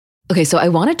Okay, so I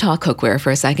want to talk cookware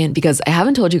for a second because I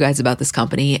haven't told you guys about this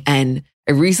company and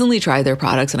I recently tried their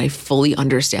products and I fully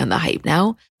understand the hype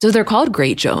now. So they're called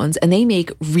Great Jones and they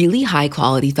make really high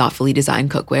quality, thoughtfully designed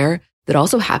cookware that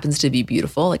also happens to be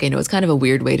beautiful. Like I know it's kind of a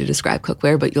weird way to describe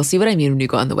cookware, but you'll see what I mean when you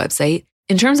go on the website.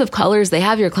 In terms of colors, they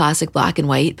have your classic black and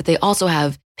white, but they also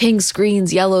have pinks,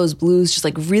 greens, yellows, blues, just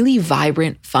like really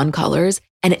vibrant, fun colors.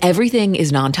 And everything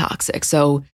is non-toxic.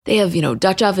 So they have,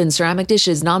 Dutch ovens, ceramic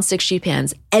dishes, non-stick sheet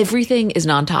pans. Everything is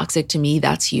non-toxic. To me,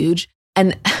 that's huge.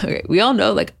 And we all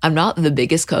know, I'm not the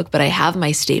biggest cook, but I have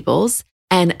my staples.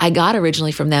 And I got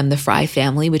originally from them the Fry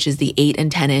family, which is the 8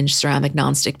 and 10-inch ceramic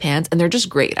non-stick pans. And they're just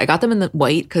great. I got them in the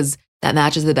white because that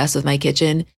matches the best with my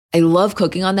kitchen. I love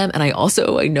cooking on them. And I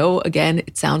know, again,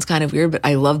 it sounds kind of weird, but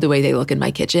I love the way they look in my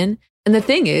kitchen. And the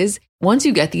thing is, once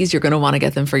you get these, you're going to want to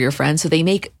get them for your friends. So they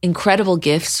make incredible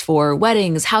gifts for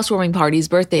weddings, housewarming parties,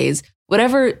 birthdays,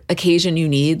 whatever occasion you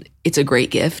need. It's a great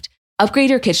gift.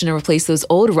 Upgrade your kitchen and replace those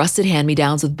old rusted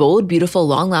hand-me-downs with bold, beautiful,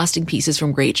 long-lasting pieces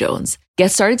from Great Jones.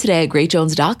 Get started today at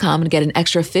greatjones.com and get an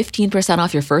extra 15%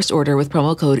 off your first order with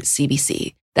promo code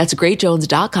CBC. That's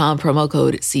greatjones.com, promo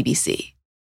code CBC.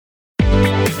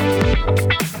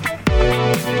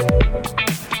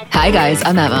 Hi guys,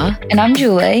 I'm Emma. And I'm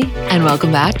Julie. And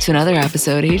welcome back to another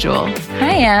episode. Hey Joel.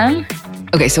 Hi Em.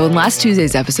 Okay, so in last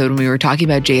Tuesday's episode, when we were talking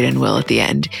about Jada and Will at the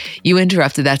end, you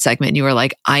interrupted that segment and you were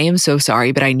like, I am so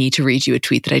sorry, but I need to read you a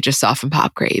tweet that I just saw from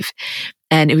Popgrave.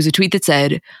 And it was a tweet that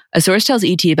said, a source tells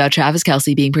ET about Travis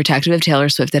Kelce being protective of Taylor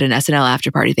Swift at an SNL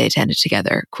after party they attended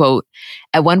together. Quote,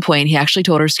 at one point, he actually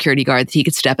told her security guard that he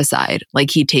could step aside, like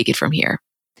he'd take it from here.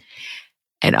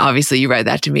 And obviously you read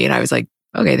that to me and I was like,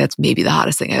 okay, that's maybe the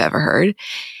hottest thing I've ever heard.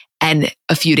 And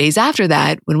a few days after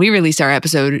that, when we released our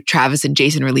episode, Travis and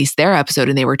Jason released their episode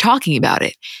and they were talking about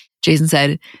it. Jason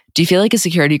said, do you feel like a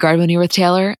security guard when you're with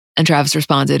Taylor? And Travis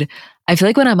responded, I feel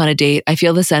like when I'm on a date, I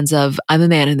feel the sense of I'm a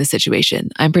man in this situation.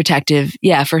 I'm protective.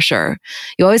 Yeah, for sure.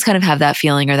 You always kind of have that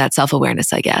feeling or that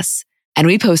self-awareness, I guess. And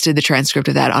we posted the transcript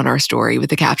of that on our story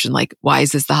with the caption like, why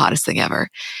is this the hottest thing ever?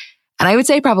 And I would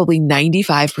say probably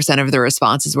 95% of the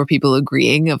responses were people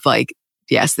agreeing of like,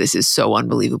 yes, this is so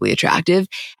unbelievably attractive.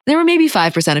 There were maybe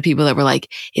 5% of people that were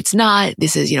like, it's not.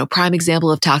 This is, prime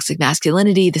example of toxic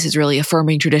masculinity. This is really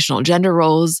affirming traditional gender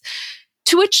roles.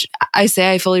 To which I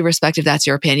say I fully respect if that's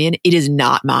your opinion. It is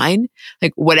not mine.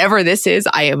 Like whatever this is,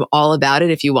 I am all about it.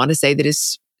 If you want to say that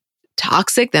it's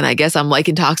toxic, then I guess I'm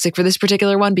liking toxic for this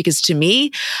particular one. Because to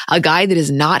me, a guy that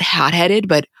is not hot-headed,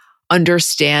 but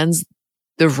understands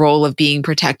the role of being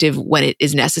protective when it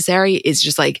is necessary is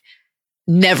just like,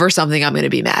 never something I'm going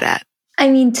to be mad at. I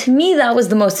mean, to me, that was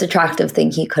the most attractive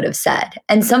thing he could have said.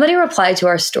 And somebody replied to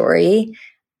our story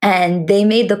and they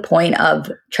made the point of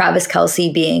Travis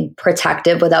Kelce being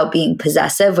protective without being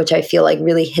possessive, which I feel like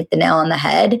really hit the nail on the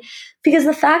head. Because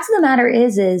the fact of the matter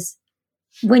is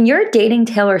when you're dating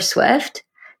Taylor Swift,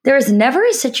 there is never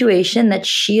a situation that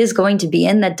she is going to be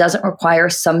in that doesn't require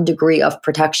some degree of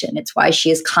protection. It's why she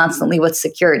is constantly with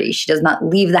security. She does not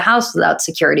leave the house without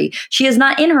security. She is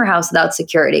not in her house without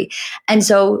security. And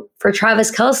so for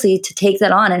Travis Kelce to take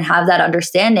that on and have that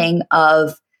understanding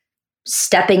of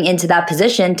stepping into that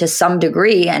position to some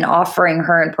degree and offering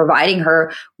her and providing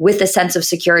her with a sense of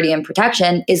security and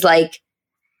protection is like,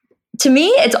 to me,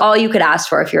 it's all you could ask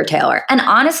for if you're Taylor. And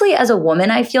honestly, as a woman,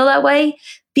 I feel that way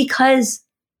because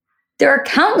there are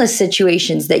countless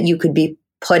situations that you could be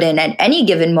put in at any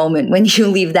given moment when you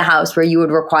leave the house where you would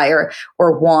require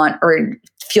or want or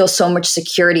feel so much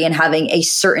security in having a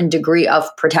certain degree of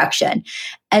protection.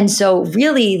 And so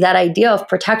really that idea of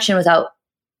protection without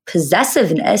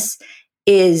possessiveness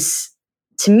is,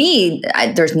 to me,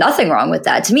 there's nothing wrong with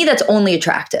that. To me, that's only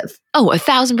attractive. Oh,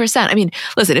 1,000%. I mean,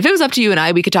 listen, if it was up to you and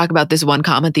I, we could talk about this one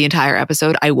comment the entire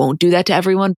episode. I won't do that to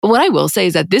everyone. But what I will say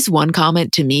is that this one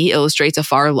comment to me illustrates a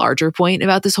far larger point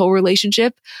about this whole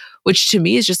relationship, which to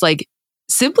me is just like,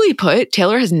 simply put,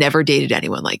 Taylor has never dated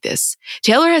anyone like this.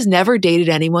 Taylor has never dated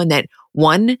anyone that,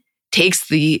 one, takes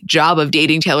the job of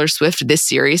dating Taylor Swift this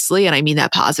seriously, and I mean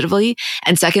that positively.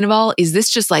 And second of all, is this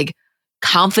just like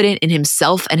confident in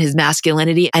himself and his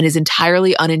masculinity and is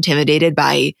entirely unintimidated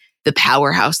by the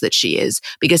powerhouse that she is,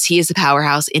 because he is a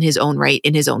powerhouse in his own right,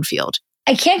 in his own field.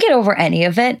 I can't get over any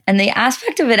of it. And the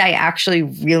aspect of it I actually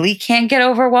really can't get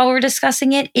over while we're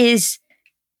discussing it is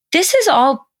this is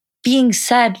all being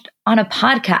said on a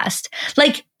podcast.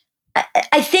 Like,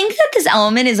 I think that this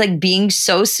element is like being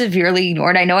so severely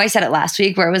ignored. I know I said it last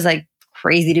week where it was like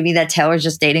crazy to me that Taylor's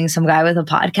just dating some guy with a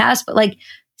podcast, but like,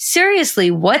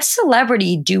 seriously, what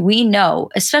celebrity do we know,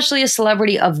 especially a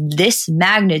celebrity of this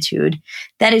magnitude,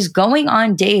 that is going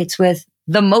on dates with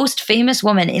the most famous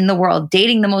woman in the world,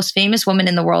 dating the most famous woman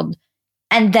in the world,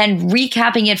 and then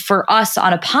recapping it for us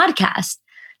on a podcast.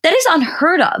 That is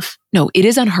unheard of. No, it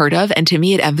is unheard of. And to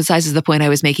me, it emphasizes the point I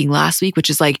was making last week, which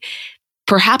is like,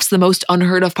 perhaps the most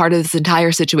unheard of part of this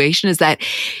entire situation is that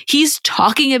he's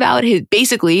talking about his,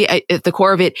 basically at the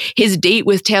core of it, his date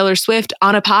with Taylor Swift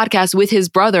on a podcast with his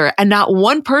brother, and not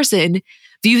one person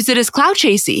views it as clout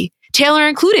chasey, Taylor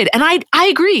included. And I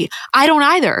agree. I don't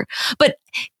either. But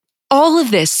all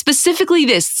of this, specifically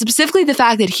the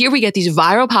fact that here we get these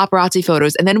viral paparazzi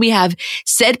photos, and then we have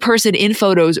said person in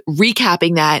photos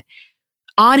recapping that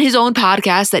on his own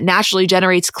podcast that naturally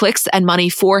generates clicks and money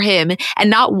for him. And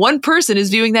not one person is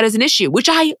viewing that as an issue, which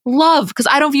I love because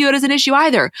I don't view it as an issue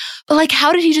either. But like,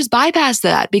 how did he just bypass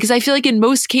that? Because I feel like in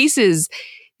most cases,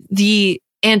 the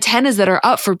antennas that are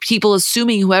up for people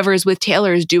assuming whoever is with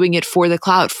Taylor is doing it for the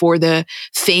clout, for the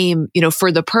fame,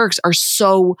 for the perks are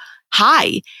so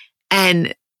high.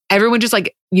 And everyone just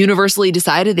like universally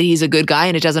decided that he's a good guy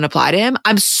and it doesn't apply to him.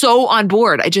 I'm so on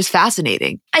board. It's just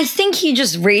fascinating. I think he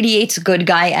just radiates good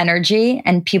guy energy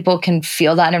and people can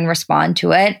feel that and respond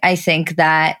to it. I think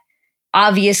that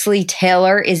obviously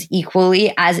Taylor is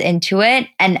equally as into it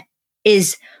and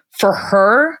is, for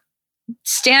her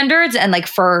standards and like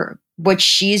for what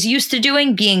she's used to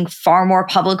doing, being far more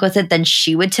public with it than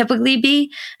she would typically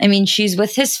be. I mean, she's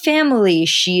with his family.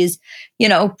 She's,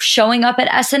 showing up at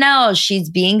SNL. She's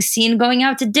being seen going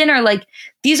out to dinner. Like,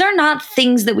 these are not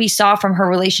things that we saw from her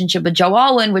relationship with Joe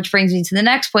Alwyn, which brings me to the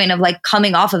next point of like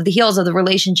coming off of the heels of the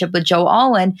relationship with Joe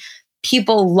Alwyn.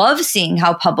 People love seeing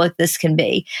how public this can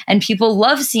be. And people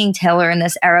love seeing Taylor in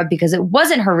this era because it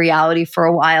wasn't her reality for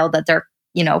a while that they're,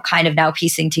 kind of now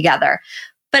piecing together.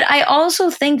 But I also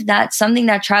think that something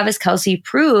that Travis Kelce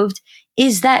proved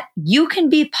is that you can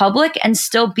be public and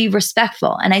still be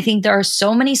respectful. And I think there are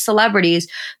so many celebrities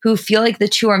who feel like the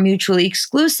two are mutually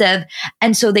exclusive.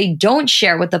 And so they don't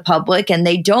share with the public and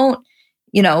they don't,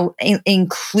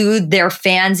 include their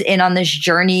fans in on this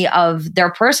journey of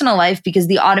their personal life because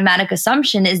the automatic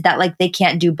assumption is that like they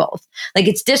can't do both. Like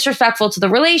it's disrespectful to the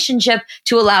relationship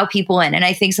to allow people in. And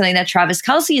I think something that Travis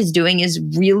Kelce is doing is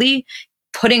really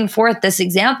putting forth this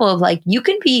example of like, you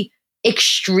can be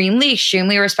extremely,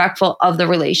 extremely respectful of the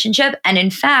relationship. And in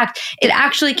fact, it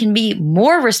actually can be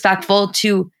more respectful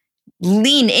to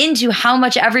lean into how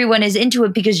much everyone is into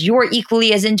it because you're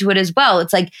equally as into it as well.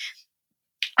 It's like,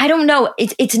 I don't know.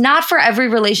 It's not for every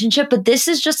relationship, but this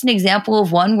is just an example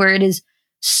of one where it is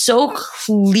so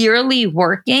clearly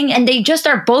working and they just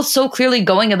are both so clearly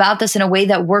going about this in a way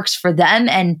that works for them.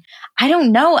 And I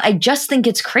don't know. I just think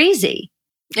it's crazy.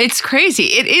 It's crazy.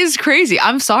 It is crazy.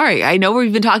 I'm sorry. I know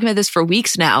we've been talking about this for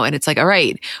weeks now and it's like, all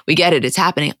right, we get it. It's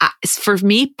happening. For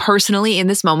me personally in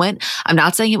this moment, I'm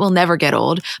not saying it will never get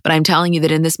old, but I'm telling you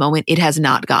that in this moment, it has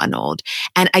not gotten old.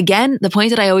 And again, the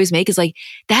point that I always make is like,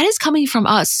 that is coming from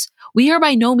us. We are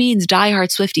by no means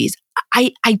diehard Swifties.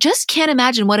 I just can't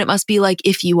imagine what it must be like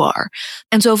if you are.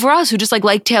 And so for us who just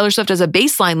like Taylor Swift as a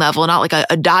baseline level, not like a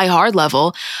diehard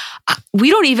level, we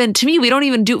don't even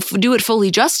do it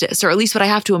fully justice, or at least what I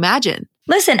have to imagine.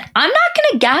 Listen, I'm not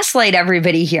going to gaslight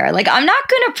everybody here. Like, I'm not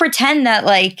going to pretend that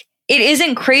like it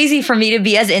isn't crazy for me to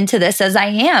be as into this as I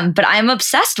am, but I'm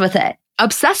obsessed with it.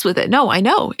 Obsessed with it. No, I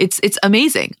know. It's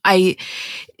amazing.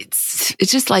 It's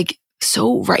just like,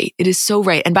 so right. It is so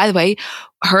right. And by the way,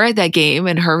 her at that game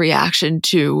and her reaction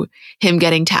to him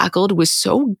getting tackled was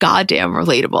so goddamn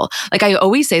relatable. Like I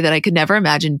always say that I could never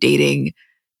imagine dating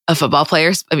a football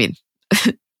player. I mean,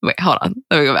 wait, hold on.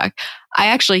 Let me go back. I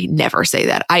actually never say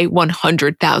that. I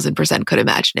 100,000% could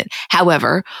imagine it.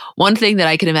 However, one thing that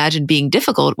I can imagine being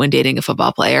difficult when dating a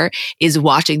football player is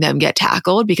watching them get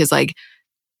tackled because like,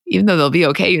 even though they'll be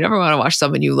okay, you never want to watch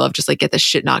someone you love just like get the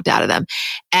shit knocked out of them.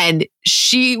 And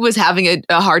she was having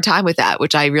a hard time with that,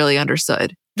 which I really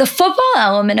understood. The football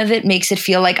element of it makes it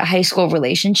feel like a high school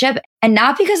relationship. And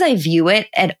not because I view it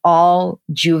at all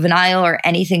juvenile or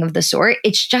anything of the sort.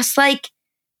 It's just like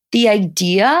the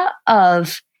idea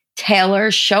of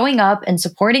Taylor showing up and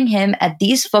supporting him at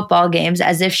these football games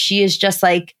as if she is just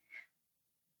like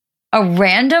a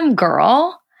random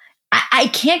girl. I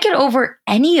can't get over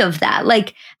any of that.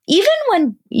 Like, even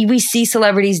when we see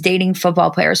celebrities dating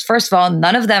football players, first of all,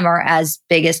 none of them are as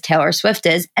big as Taylor Swift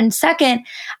is. And second,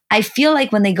 I feel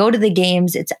like when they go to the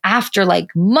games, it's after like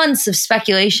months of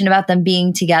speculation about them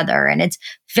being together and it's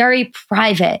very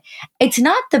private. It's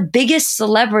not the biggest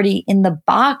celebrity in the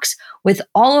box with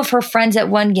all of her friends at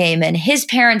one game and his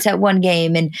parents at one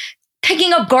game and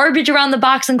picking up garbage around the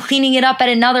box and cleaning it up at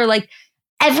another. Like,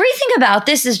 everything about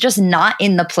this is just not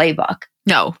in the playbook.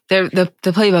 No, the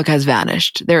playbook has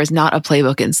vanished. There is not a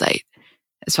playbook in sight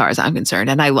as far as I'm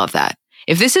concerned. And I love that.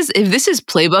 If this is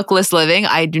playbookless living,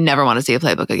 I do never want to see a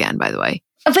playbook again, by the way.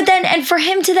 But then, and for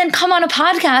him to then come on a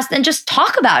podcast and just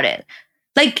talk about it.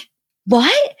 Like,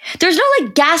 what? There's no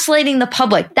like gaslighting the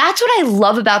public. That's what I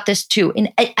love about this too.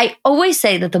 And I always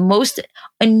say that the most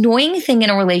annoying thing in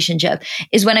a relationship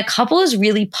is when a couple is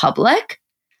really public,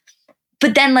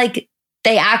 but then like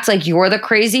they act like you're the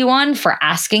crazy one for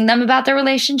asking them about their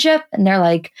relationship. And they're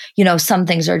like, you know, some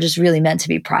things are just really meant to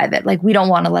be private. Like, we don't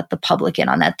want to let the public in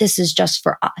on that. This is just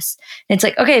for us. And it's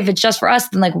like, okay, if it's just for us,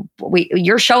 then like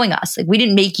you're showing us, like, we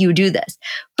didn't make you do this.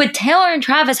 But Taylor and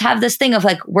Travis have this thing of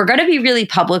like, we're going to be really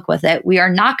public with it. We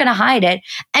are not going to hide it.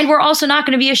 And we're also not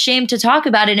going to be ashamed to talk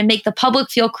about it and make the public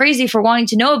feel crazy for wanting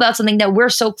to know about something that we're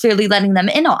so clearly letting them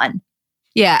in on.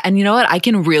 Yeah. And you know what? I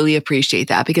can really appreciate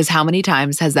that, because how many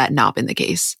times has that not been the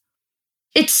case?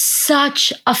 It's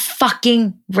such a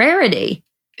fucking rarity.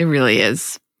 It really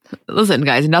is. Listen,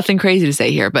 guys, nothing crazy to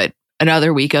say here, but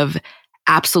another week of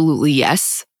absolutely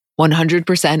yes,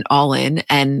 100% all in,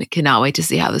 and cannot wait to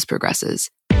see how this progresses.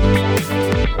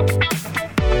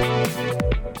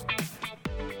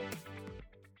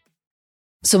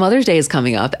 So Mother's Day is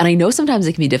coming up, and I know sometimes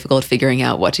it can be difficult figuring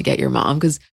out what to get your mom,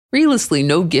 because realistically,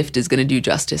 no gift is going to do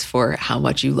justice for how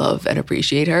much you love and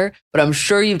appreciate her. But I'm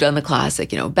sure you've done the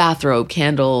classic, bathrobe,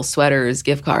 candle, sweaters,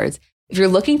 gift cards. If you're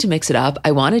looking to mix it up,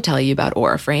 I want to tell you about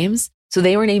Aura Frames. So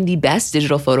they were named the best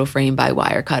digital photo frame by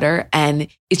Wirecutter. And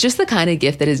it's just the kind of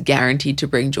gift that is guaranteed to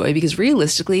bring joy, because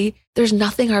realistically, there's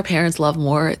nothing our parents love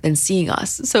more than seeing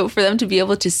us. So for them to be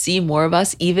able to see more of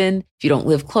us, even if you don't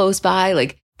live close by,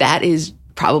 like, that is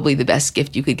probably the best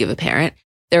gift you could give a parent.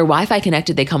 They're Wi-Fi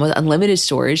connected. They come with unlimited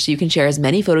storage, so you can share as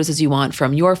many photos as you want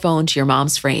from your phone to your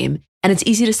mom's frame. And it's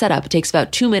easy to set up. It takes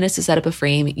about 2 minutes to set up a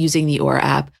frame using the Aura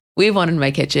app. We have one in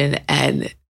my kitchen,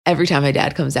 and every time my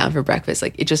dad comes down for breakfast,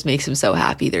 like, it just makes him so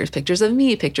happy. There's pictures of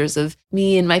me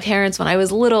and my parents when I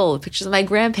was little, pictures of my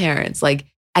grandparents. Like,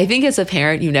 I think as a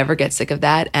parent, you never get sick of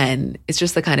that. And it's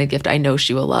just the kind of gift I know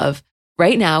she will love.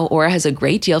 Right now, Aura has a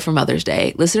great deal for Mother's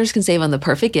Day. Listeners can save on the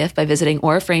perfect gift by visiting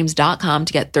auraframes.com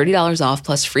to get $30 off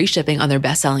plus free shipping on their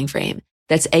best-selling frame.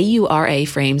 That's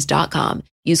auraframes.com.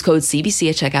 Use code CBC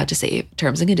at checkout to save.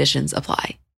 Terms and conditions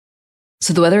apply.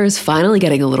 So the weather is finally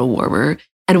getting a little warmer.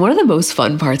 And one of the most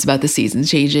fun parts about the seasons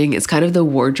changing is kind of the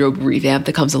wardrobe revamp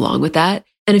that comes along with that.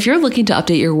 And if you're looking to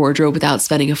update your wardrobe without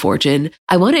spending a fortune,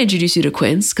 I want to introduce you to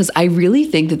Quince, because I really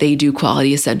think that they do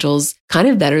quality essentials kind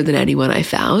of better than anyone I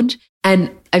found.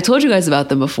 And I've told you guys about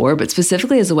them before, but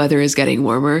specifically as the weather is getting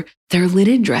warmer, their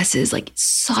linen dresses, like,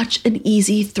 such an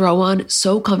easy throw on,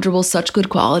 so comfortable, such good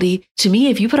quality. To me,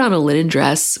 if you put on a linen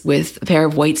dress with a pair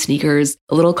of white sneakers,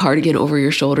 a little cardigan over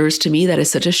your shoulders, to me, that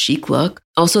is such a chic look.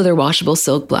 Also, their washable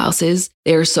silk blouses,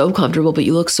 they are so comfortable, but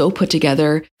you look so put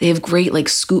together. They have great like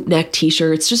scoop neck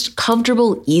t-shirts, just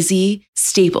comfortable, easy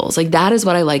staples. Like, that is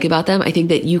what I like about them. I think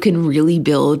that you can really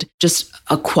build just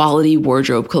a quality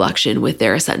wardrobe collection with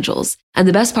their essentials. And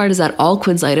the best part is that all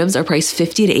Quince items are priced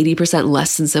 50 to 80%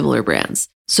 less than similar brands.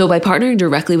 So by partnering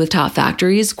directly with top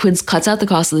factories, Quince cuts out the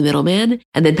cost of the middleman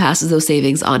and then passes those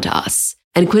savings on to us.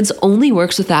 And Quince only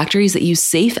works with factories that use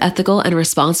safe, ethical, and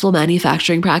responsible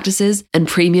manufacturing practices and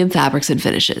premium fabrics and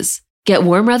finishes. Get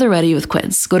warm weather ready with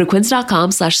Quince. Go to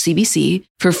quince.com/CBC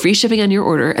for free shipping on your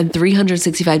order and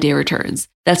 365-day returns.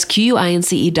 That's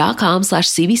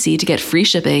QUINCE.com/CBC to get free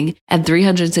shipping and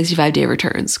 365-day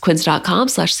returns.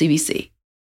 Quince.com/CBC.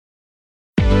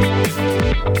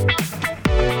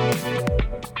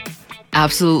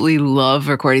 Absolutely love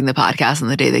recording the podcast on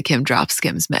the day that Kim drops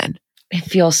Skims Men. It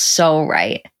feels so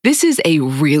right. This is a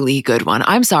really good one.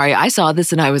 I'm sorry. I saw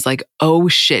this and I was like, oh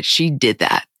shit, she did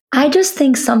that. I just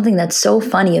think something that's so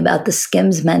funny about the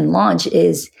Skims Men launch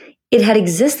is it had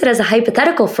existed as a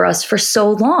hypothetical for us for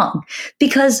so long.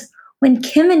 Because when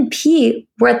Kim and Pete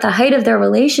were at the height of their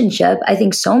relationship, I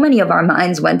think so many of our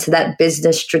minds went to that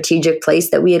business strategic place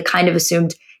that we had kind of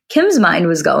assumed Kim's mind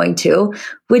was going to,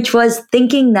 which was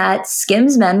thinking that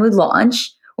Skims Men would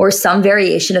launch, or some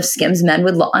variation of Skims Men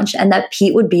would launch, and that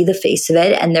Pete would be the face of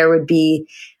it, and there would be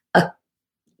a,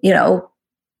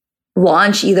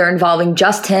 launch either involving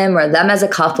just him or them as a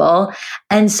couple.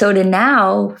 And so to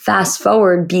now, fast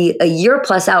forward, be a year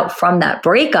plus out from that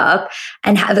breakup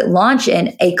and have it launch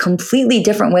in a completely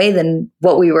different way than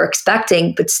what we were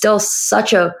expecting, but still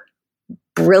such a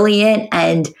brilliant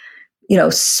and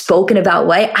spoken about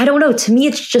way. I don't know. To me,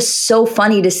 it's just so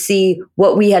funny to see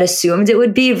what we had assumed it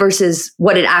would be versus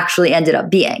what it actually ended up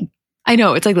being. I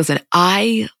know. It's like, listen,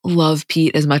 I love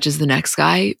Pete as much as the next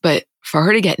guy, but for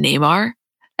her to get Neymar,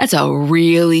 that's a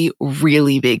really,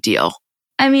 really big deal.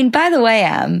 I mean, by the way,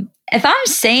 if I'm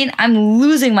sane, I'm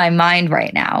losing my mind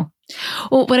right now.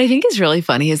 Well, what I think is really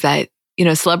funny is that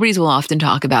celebrities will often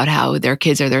talk about how their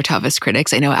kids are their toughest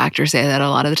critics. I know actors say that a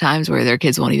lot of the times where their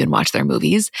kids won't even watch their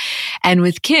movies. And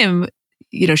with Kim,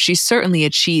 she's certainly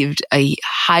achieved a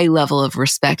high level of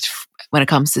respect when it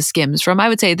comes to Skims from, I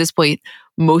would say at this point,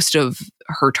 most of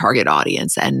her target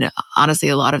audience and honestly,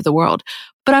 a lot of the world.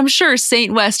 But I'm sure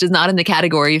Saint West is not in the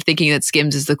category of thinking that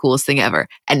Skims is the coolest thing ever.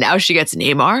 And now she gets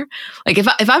Neymar. Like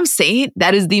if I'm Saint,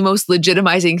 that is the most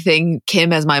legitimizing thing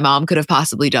Kim as my mom could have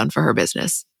possibly done for her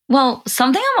business. Well,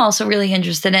 something I'm also really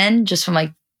interested in, just from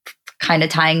like kind of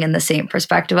tying in the Saint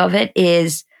perspective of it,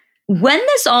 is when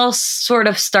this all sort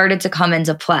of started to come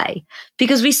into play.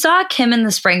 Because we saw Kim in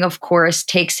the spring, of course,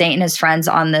 take Saint and his friends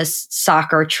on this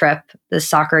soccer trip, this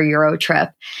soccer Euro trip.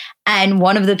 And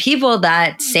one of the people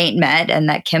that Saint met and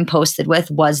that Kim posted with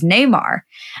was Neymar.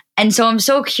 And so I'm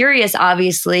so curious,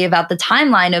 obviously, about the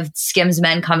timeline of Skims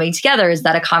men coming together. Is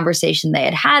that a conversation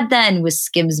they had then? Was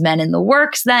Skims men in the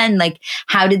works then? Like,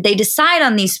 how did they decide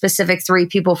on these specific 3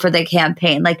 people for the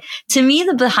campaign? Like, to me,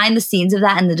 the behind the scenes of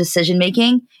that and the decision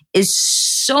making is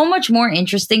so much more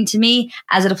interesting to me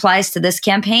as it applies to this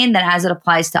campaign than as it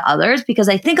applies to others. Because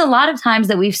I think a lot of times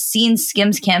that we've seen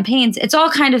Skims campaigns, it's all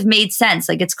kind of made sense.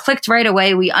 Like it's clicked right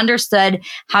away. We understood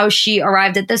how she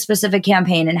arrived at this specific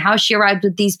campaign and how she arrived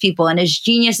with these people. And as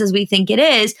genius as we think it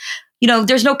is,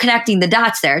 there's no connecting the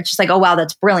dots there. It's just like, oh, wow,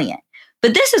 that's brilliant.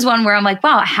 But this is one where I'm like,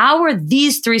 wow, how were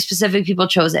these 3 specific people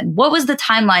chosen? What was the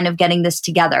timeline of getting this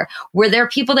together? Were there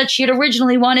people that she had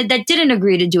originally wanted that didn't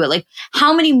agree to do it? Like,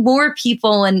 how many more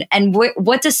people and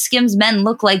what does Skims men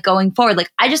look like going forward?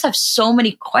 Like, I just have so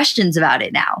many questions about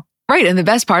it now. Right. And the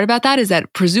best part about that is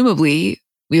that presumably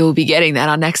we will be getting that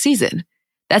on next season.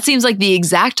 That seems like the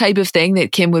exact type of thing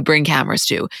that Kim would bring cameras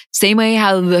to. Same way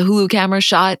how the Hulu camera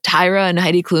shot Tyra and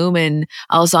Heidi Klum and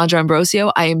Alessandra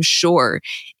Ambrosio. I am sure,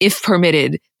 if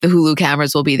permitted, the Hulu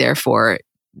cameras will be there for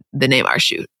the Neymar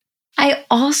shoot. I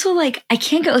also I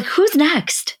can't go, who's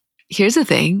next? Here's the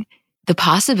thing. The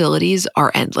possibilities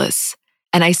are endless.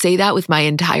 And I say that with my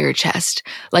entire chest.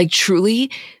 Like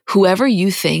truly, whoever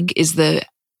you think is the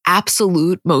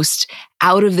absolute most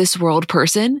out of this world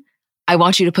person, I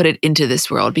want you to put it into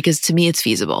this world because to me, it's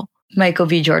feasible. Michael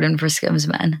B. Jordan for Skims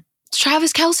men.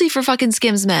 Travis Kelce for fucking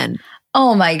Skims men.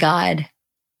 Oh my God.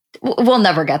 We'll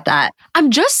never get that. I'm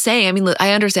just saying, I mean,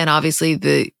 I understand obviously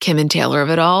the Kim and Taylor of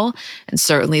it all. And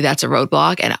certainly that's a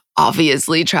roadblock. And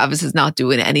obviously Travis is not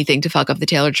doing anything to fuck up the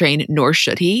Taylor train, nor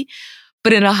should he.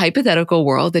 But in a hypothetical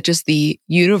world that just the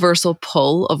universal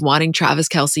pull of wanting Travis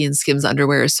Kelce and Skims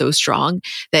underwear is so strong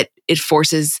that it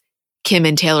forces Kim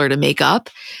and Taylor to make up.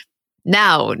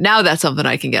 Now that's something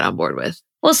I can get on board with.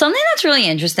 Well, something that's really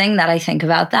interesting that I think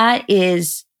about that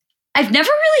is I've never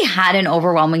really had an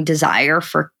overwhelming desire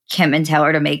for Kim and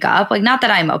Taylor to make up. Like, not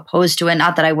that I'm opposed to it,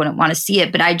 not that I wouldn't want to see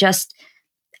it, but it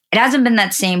hasn't been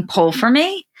that same pull for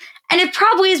me. And it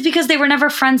probably is because they were never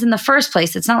friends in the first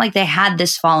place. It's not like they had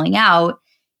this falling out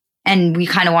and we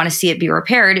kind of want to see it be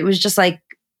repaired. It was just like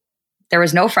there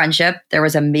was no friendship. There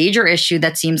was a major issue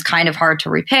that seems kind of hard to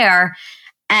repair.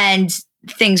 And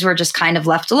things were just kind of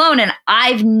left alone. And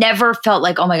I've never felt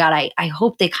like, oh my God, I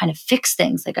hope they kind of fix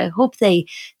things. Like I hope they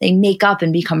make up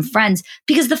and become friends.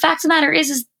 Because the fact of the matter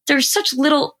is there's such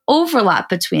little overlap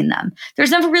between them. There's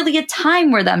never really a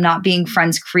time where them not being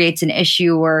friends creates an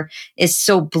issue or is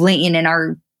so blatant in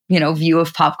our, view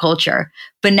of pop culture.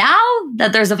 But now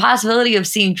that there's a possibility of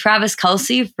seeing Travis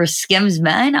Kelce for Skims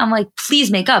men, I'm like, please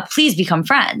make up, please become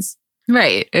friends.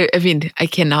 Right. I mean, I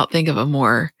cannot think of a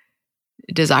more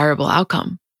desirable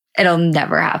outcome. It'll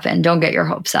never happen. Don't get your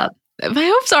hopes up. My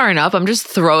hopes aren't up. I'm just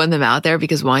throwing them out there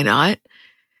because why not?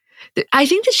 I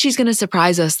think that she's going to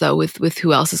surprise us though with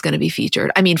who else is going to be featured.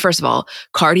 I mean, first of all,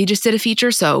 Cardi just did a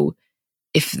feature. So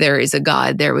if there is a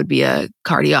God, there would be a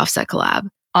Cardi Offset collab.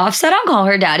 Offset on Call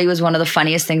Her Daddy was one of the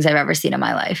funniest things I've ever seen in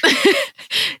my life.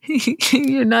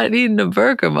 You're not eating a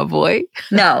burger, my boy.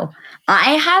 No,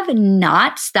 I have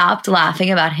not stopped laughing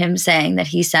about him saying that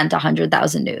he sent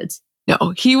 100,000 nudes.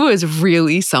 No, he was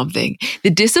really something.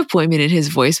 The disappointment in his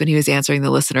voice when he was answering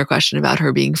the listener question about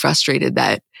her being frustrated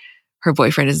that her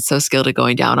boyfriend isn't so skilled at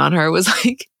going down on her was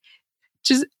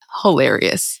just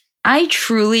hilarious. I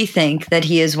truly think that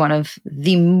he is one of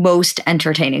the most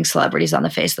entertaining celebrities on the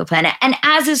face of the planet, and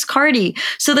as is Cardi.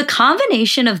 So the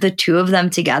combination of the two of them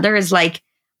together is I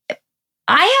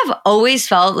have always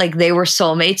felt like they were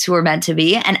soulmates who were meant to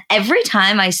be. And every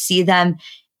time I see them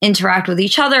interact with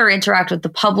each other, interact with the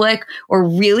public, or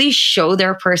really show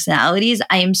their personalities,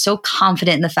 I am so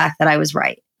confident in the fact that I was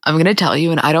right. I'm going to tell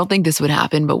you, and I don't think this would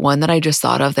happen, but one that I just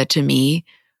thought of that to me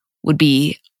would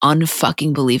be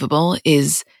unfucking believable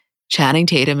is Channing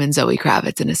Tatum and Zoe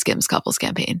Kravitz in a Skims couples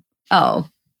campaign. Oh,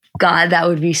 God, that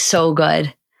would be so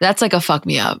good. That's like a fuck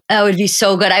me up. That would be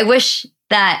so good. I wish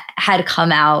that had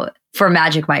come out for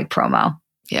Magic Mike promo.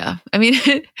 Yeah. I mean,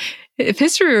 if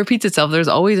history repeats itself, there's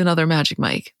always another Magic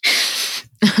Mike.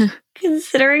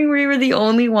 Considering we were the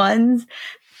only ones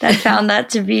that found that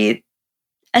to be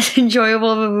as enjoyable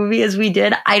of a movie as we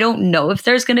did, I don't know if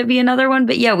there's going to be another one,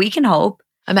 but yeah, we can hope.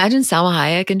 Imagine Salma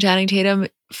Hayek and Channing Tatum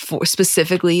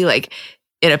specifically like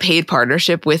in a paid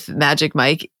partnership with Magic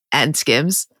Mike and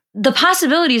Skims. The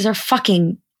possibilities are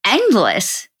fucking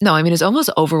endless. No, I mean, it's almost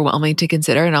overwhelming to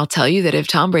consider. And I'll tell you that if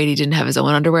Tom Brady didn't have his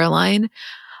own underwear line,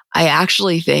 I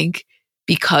actually think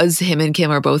because him and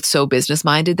Kim are both so business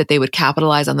minded that they would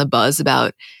capitalize on the buzz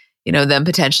about, them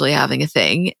potentially having a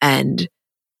thing and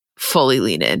fully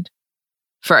lean in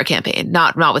for a campaign.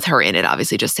 Not with her in it,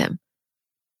 obviously, just him.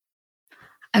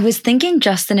 I was thinking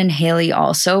Justin and Haley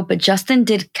also, but Justin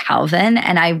did Calvin,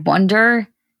 and I wonder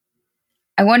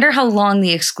how long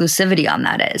the exclusivity on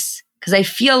that is. Because I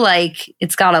feel like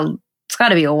it's gotta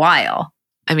be a while.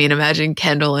 I mean, imagine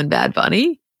Kendall and Bad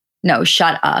Bunny. No,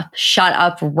 shut up. Shut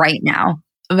up right now.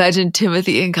 Imagine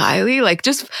Timothy and Kylie. Like,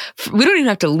 we don't even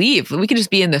have to leave. We can just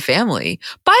be in the family.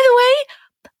 By the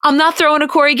way, I'm not throwing a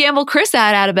Corey Gamble Chris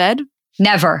ad out of bed.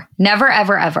 Never,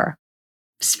 ever, ever.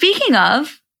 Speaking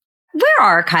of, where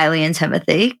are Kylie and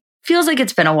Timothy? Feels like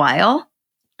it's been a while.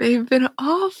 They've been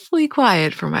awfully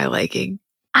quiet for my liking.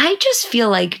 I just feel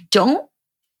like don't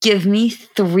give me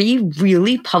 3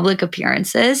 really public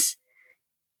appearances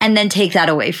and then take that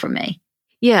away from me.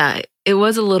 Yeah, it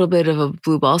was a little bit of a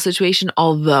blue ball situation,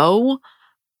 although,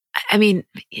 I mean,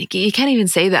 you can't even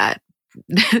say that.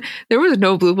 There was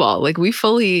no blue ball. Like, we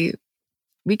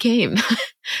came.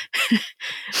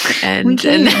 and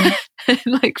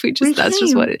like, that's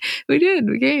just what we did.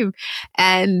 We came.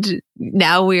 And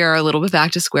now we are a little bit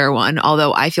back to square one,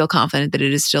 although I feel confident that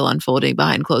it is still unfolding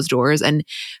behind closed doors. And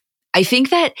I think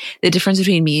that the difference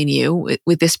between me and you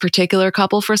with this particular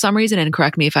couple for some reason, and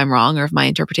correct me if I'm wrong or if my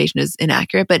interpretation is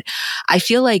inaccurate, but I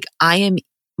feel like I am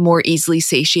more easily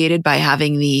satiated by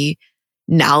having the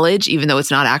knowledge, even though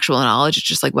it's not actual knowledge, it's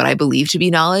just like what I believe to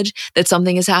be knowledge, that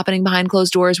something is happening behind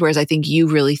closed doors. Whereas I think you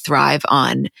really thrive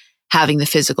on having the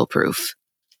physical proof.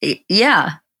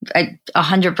 Yeah,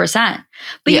 100%.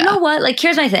 But you know what? Like,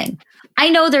 here's my thing. I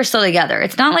know they're still together.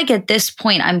 It's not like at this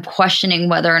point I'm questioning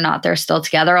whether or not they're still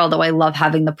together, although I love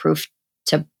having the proof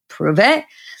to prove it.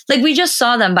 Like, we just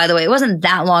saw them, by the way. It wasn't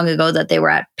that long ago that they were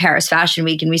at Paris Fashion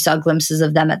Week and we saw glimpses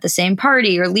of them at the same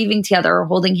party or leaving together or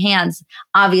holding hands.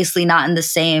 Obviously not in the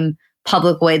same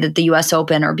public way that the US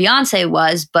Open or Beyonce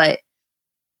was, but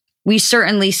we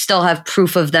certainly still have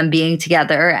proof of them being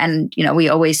together. And, we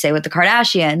always say with the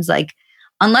Kardashians, like,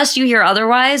 unless you hear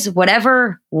otherwise,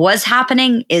 whatever was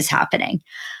happening is happening.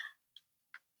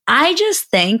 I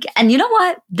just think, and you know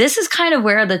what? This is kind of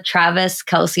where the Travis,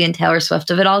 Kelce, and Taylor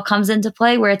Swift of it all comes into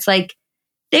play, where it's like,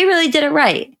 they really did it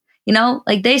right.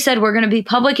 Like they said, we're going to be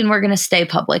public and we're going to stay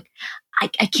public. I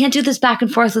can't do this back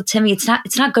and forth with Timmy. It's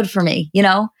not good for me. It's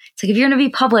like, if you're going to be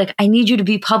public, I need you to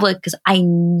be public because I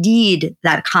need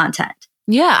that content.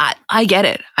 Yeah, I get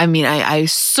it. I mean, I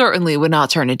certainly would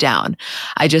not turn it down.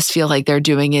 I just feel like they're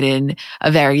doing it in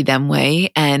a very them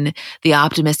way. And the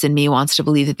optimist in me wants to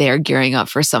believe that they are gearing up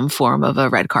for some form of a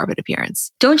red carpet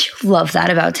appearance. Don't you love that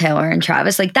about Taylor and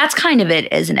Travis? Like, that's kind of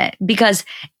it, isn't it? Because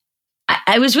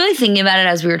I was really thinking about it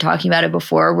as we were talking about it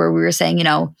before, where we were saying,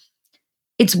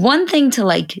 it's one thing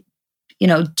to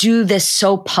do this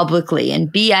so publicly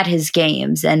and be at his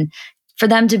games and for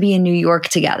them to be in New York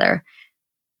together.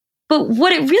 But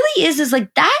what it really is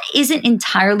like, that isn't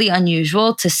entirely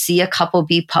unusual to see a couple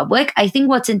be public. I think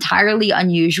what's entirely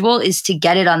unusual is to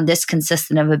get it on this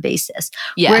consistent of a basis.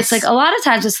 Yes. Where it's like a lot of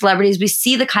times with celebrities, we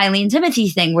see the Kylie and Timothy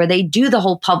thing where they do the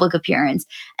whole public appearance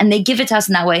and they give it to us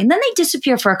in that way. And then they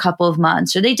disappear for a couple of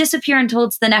months or they disappear until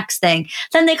it's the next thing.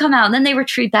 Then they come out and then they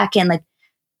retreat back in. Like,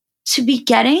 to be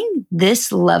getting this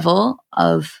level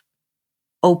of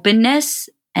openness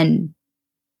and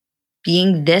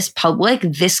being this public,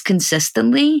 this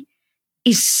consistently,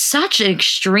 is such an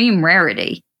extreme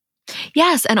rarity.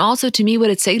 Yes. And also to me, what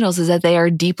it signals is that they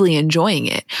are deeply enjoying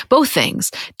it. Both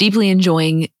things, deeply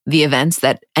enjoying the events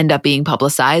that end up being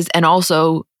publicized and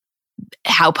also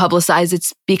how publicized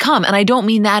it's become. And I don't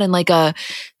mean that in like a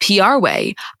PR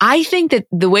way. I think that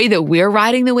the way that we're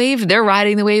riding the wave, they're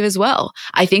riding the wave as well.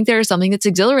 I think there is something that's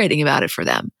exhilarating about it for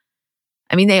them.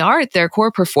 I mean, they are at their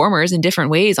core performers in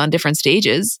different ways on different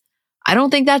stages. I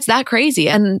don't think that's that crazy.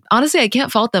 And honestly, I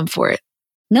can't fault them for it.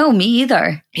 No, me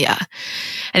either. Yeah.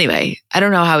 Anyway, I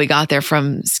don't know how we got there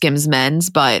from Skims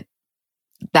Men's, but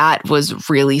that was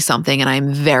really something. And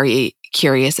I'm very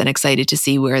curious and excited to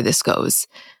see where this goes.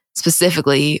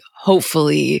 specifically,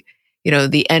 hopefully,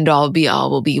 the end all be all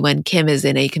will be when Kim is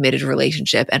in a committed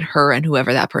relationship and her and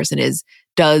whoever that person is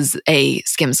does a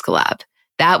Skims collab.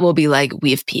 That will be like,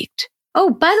 we have peaked. Oh,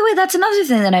 by the way, that's another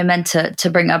thing that I meant to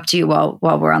bring up to you while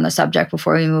we're on the subject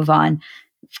before we move on.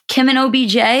 Kim and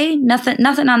OBJ,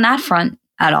 nothing on that front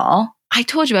at all. I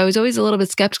told you I was always a little bit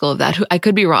skeptical of that. I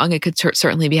could be wrong. It could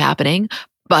certainly be happening.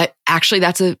 But actually,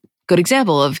 that's a good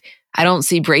example of, I don't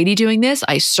see Brady doing this.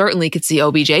 I certainly could see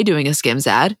OBJ doing a Skims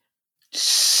ad.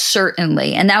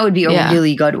 Certainly. And that would be a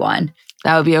really good one.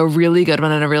 That would be a really good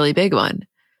one and a really big one.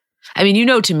 I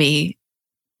mean, to me,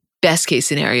 best case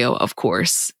scenario, of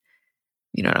course.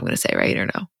 You know what I'm going to say, right? Or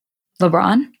no?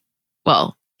 LeBron?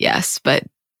 Well, yes, but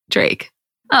Drake.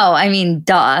 Oh, I mean,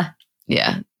 duh.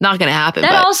 Yeah, not going to happen.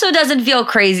 That also doesn't feel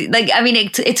crazy. Like, I mean,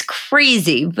 it's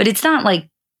crazy, but it's not like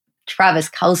Travis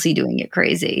Kelce doing it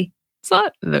crazy. It's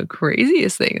not the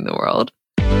craziest thing in the world.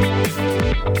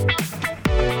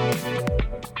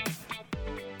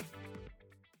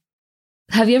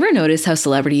 Have you ever noticed how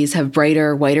celebrities have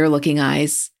brighter, whiter looking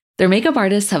eyes? Their makeup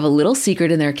artists have a little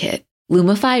secret in their kit: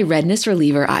 Lumify Redness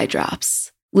Reliever Eye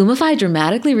Drops. Lumify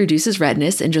dramatically reduces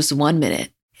redness in just 1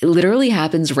 minute. It literally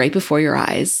happens right before your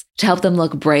eyes to help them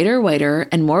look brighter, whiter,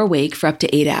 and more awake for up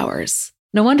to 8 hours.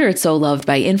 No wonder it's so loved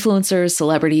by influencers,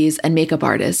 celebrities, and makeup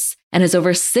artists, and has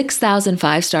over 6,000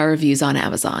 5-star reviews on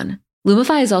Amazon.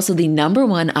 Lumify is also the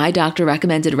 #1 eye doctor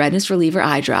recommended redness reliever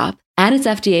eye drop, and it's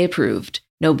FDA approved.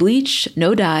 No bleach,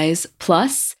 no dyes,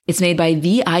 plus it's made by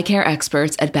the eye care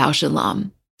experts at Bausch &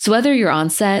 Lomb. So whether you're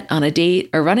on set, on a date,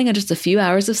 or running on just a few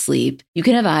hours of sleep, you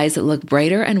can have eyes that look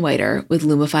brighter and whiter with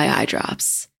Lumify eye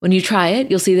drops. When you try it,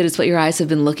 you'll see that it's what your eyes have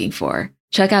been looking for.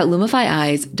 Check out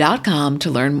LumifyEyes.com to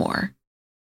learn more.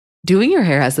 Doing your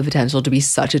hair has the potential to be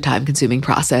such a time-consuming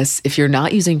process if you're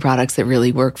not using products that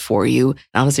really work for you and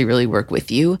honestly really work with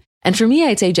you. And for me,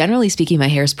 I'd say generally speaking, my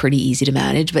hair is pretty easy to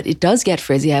manage, but it does get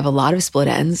frizzy. I have a lot of split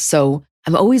ends, so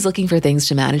I'm always looking for things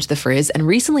to manage the frizz. And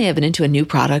recently I've been into a new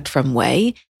product from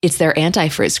Way. It's their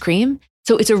anti-frizz cream.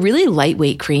 So it's a really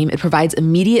lightweight cream. It provides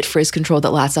immediate frizz control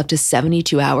that lasts up to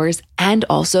 72 hours and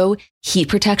also heat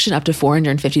protection up to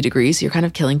 450 degrees. So you're kind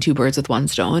of killing two birds with one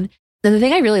stone. Then the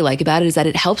thing I really like about it is that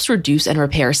it helps reduce and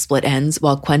repair split ends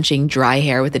while quenching dry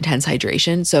hair with intense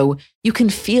hydration. So you can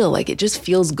feel like it just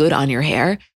feels good on your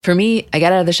hair. For me, I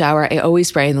get out of the shower, I always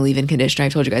spray in the leave-in conditioner.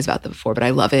 I've told you guys about that before, but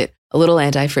I love it. A little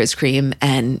anti-frizz cream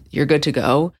and you're good to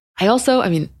go. I love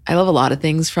a lot of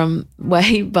things from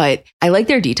Way, but I like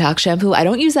their detox shampoo. I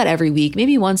don't use that every week,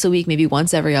 maybe once a week, maybe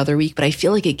once every other week, but I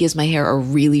feel like it gives my hair a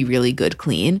really, really good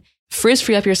clean.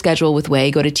 Frizz-free up your schedule with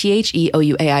Way. Go to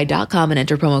THEOUAI.com and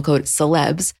enter promo code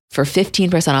CELEBS for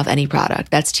 15% off any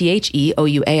product. That's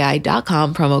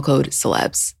THEOUAI.com, promo code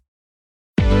CELEBS.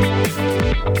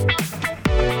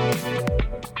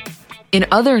 In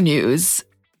other news,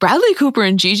 Bradley Cooper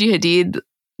and Gigi Hadid,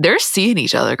 they're seeing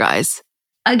each other, guys.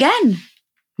 Again,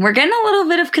 we're getting a little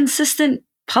bit of consistent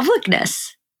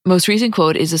publicness. Most recent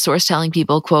quote is a source telling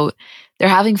people, quote, "They're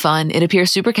having fun. It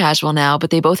appears super casual now, but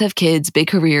they both have kids, big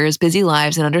careers, busy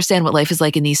lives, and understand what life is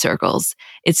like in these circles.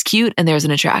 It's cute and there's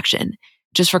an attraction."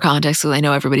 Just for context, because I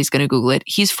know everybody's going to Google it,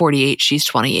 he's 48, she's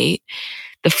 28.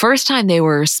 The first time they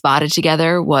were spotted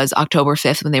together was October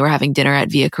 5th when they were having dinner at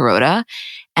Via Carota.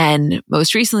 And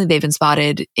most recently, they've been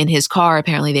spotted in his car.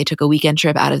 Apparently, they took a weekend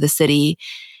trip out of the city.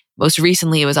 Most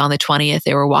recently, it was on the 20th.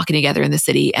 They were walking together in the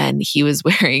city and he was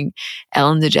wearing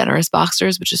Ellen DeGeneres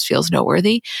boxers, which just feels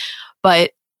noteworthy.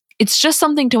 But it's just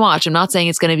something to watch. I'm not saying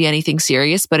it's going to be anything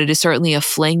serious, but it is certainly a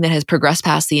fling that has progressed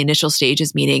past the initial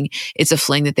stages, meaning it's a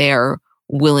fling that they are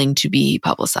willing to be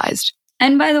publicized.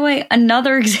 And by the way,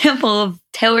 another example of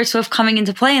Taylor Swift coming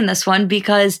into play in this one,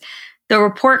 because the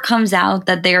report comes out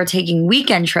that they are taking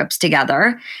weekend trips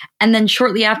together. And then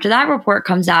shortly after that report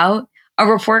comes out, a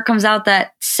report comes out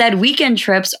that said weekend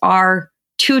trips are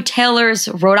to Taylor's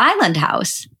Rhode Island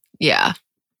house. Yeah.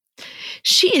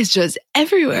 She is just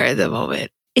everywhere at the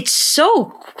moment. It's so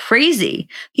crazy.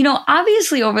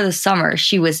 Obviously over the summer,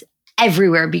 she was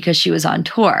everywhere because she was on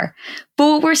tour. But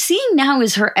what we're seeing now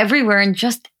is her everywhere in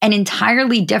just an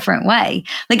entirely different way.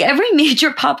 Like every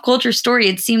major pop culture story,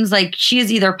 it seems like she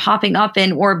is either popping up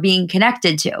in or being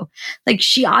connected to. Like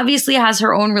she obviously has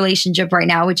her own relationship right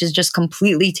now, which is just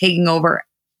completely taking over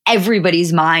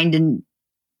everybody's mind and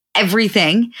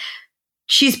everything.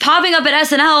 She's popping up at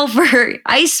SNL for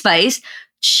Ice Spice.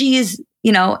 She is,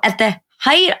 at the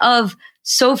height of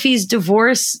Sophie's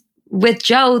divorce with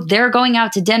Joe, they're going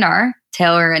out to dinner,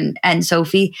 Taylor and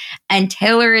Sophie, and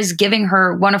Taylor is giving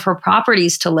her one of her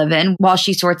properties to live in while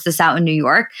she sorts this out in New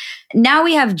York. Now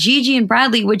we have Gigi and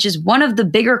Bradley, which is one of the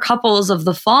bigger couples of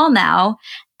the fall now.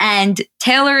 And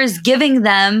Taylor is giving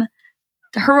them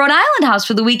her Rhode Island house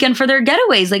for the weekend for their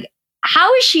getaways. Like,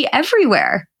 how is she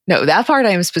everywhere? No, that part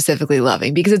I am specifically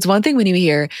loving, because it's one thing when you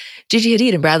hear Gigi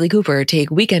Hadid and Bradley Cooper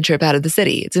take weekend trip out of the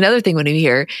city. It's another thing when you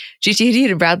hear Gigi Hadid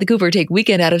and Bradley Cooper take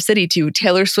weekend out of city to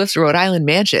Taylor Swift's Rhode Island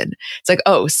mansion. It's like,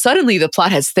 oh, suddenly the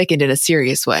plot has thickened in a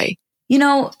serious way. You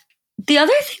know, the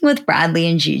other thing with Bradley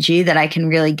and Gigi that I can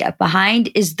really get behind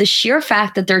is the sheer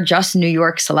fact that they're just New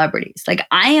York celebrities. Like,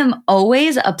 I am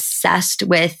always obsessed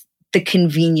with the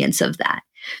convenience of that,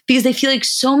 because I feel like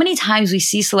so many times we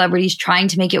see celebrities trying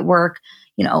to make it work,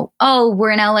 you know, oh, we're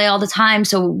in LA all the time,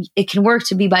 so it can work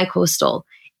to be bi-coastal.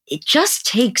 It just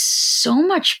takes so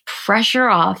much pressure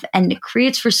off, and it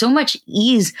creates for so much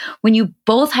ease when you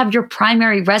both have your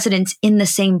primary residence in the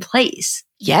same place.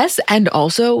 Yes, and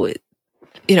also,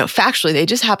 you know, factually, they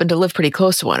just happen to live pretty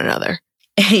close to one another.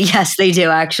 Yes, they do,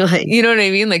 actually. You know what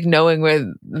I mean? Like, knowing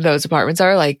where those apartments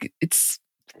are, like, it's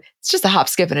just a hop,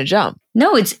 skip, and a jump.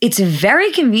 No, it's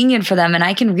very convenient for them, and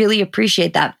I can really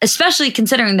appreciate that, especially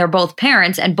considering they're both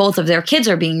parents and both of their kids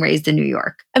are being raised in New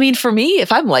York. I mean, for me,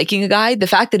 if I'm liking a guy, the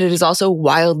fact that it is also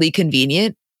wildly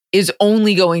convenient is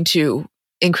only going to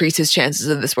increase his chances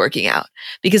of this working out.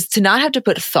 Because to not have to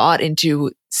put thought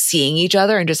into seeing each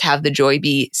other and just have the joy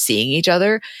be seeing each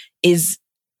other is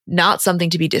not something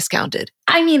to be discounted.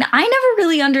 I mean, I never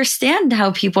really understand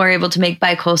how people are able to make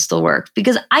bi-coastal work,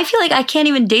 because I feel like I can't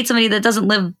even date somebody that doesn't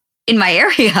live in my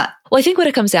area. Well, I think what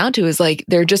it comes down to is like,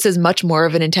 there just is much more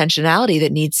of an intentionality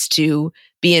that needs to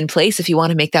be in place if you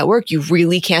want to make that work. You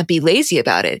really can't be lazy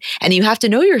about it. And you have to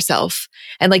know yourself.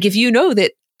 And like, if you know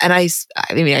that, and I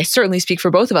mean, I certainly speak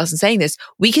for both of us in saying this,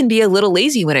 we can be a little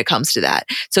lazy when it comes to that.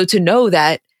 So to know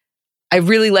that I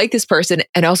really like this person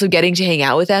and also getting to hang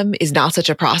out with them is not such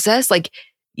a process. Like,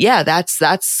 yeah,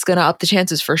 that's going to up the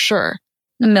chances for sure.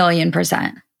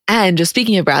 1,000,000%. And just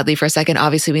speaking of Bradley for a second,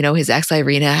 obviously we know his ex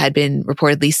Irina had been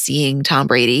reportedly seeing Tom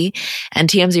Brady, and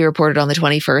TMZ reported on the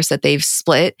 21st that they've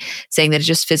split, saying that it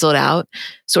just fizzled out.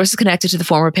 Sources connected to the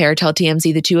former pair tell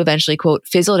TMZ the two eventually, quote,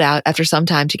 fizzled out after some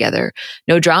time together.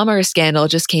 No drama or scandal,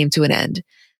 just came to an end.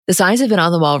 The signs have been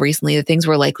on the wall recently that things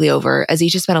were likely over, as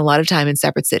each has spent a lot of time in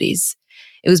separate cities.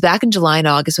 It was back in July and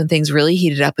August when things really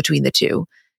heated up between the two.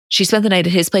 She spent the night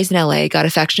at his place in LA, got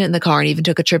affectionate in the car, and even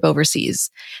took a trip overseas.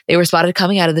 They were spotted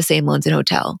coming out of the same London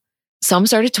hotel. Some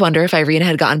started to wonder if Irina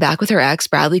had gotten back with her ex,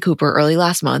 Bradley Cooper, early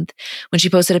last month when she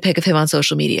posted a pic of him on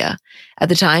social media. At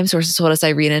the time, sources told us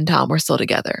Irina and Tom were still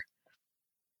together.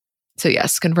 So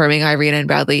yes, confirming Irina and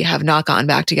Bradley have not gotten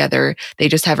back together. They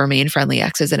just have remained friendly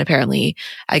exes, and apparently,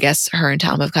 I guess her and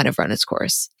Tom have kind of run its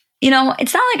course. You know,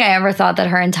 it's not like I ever thought that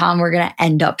her and Tom were going to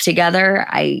end up together.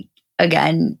 I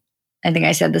think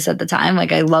I said this at the time,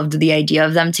 like, I loved the idea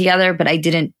of them together, but I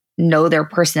didn't know their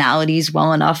personalities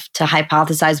well enough to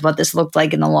hypothesize what this looked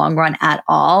like in the long run at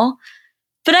all.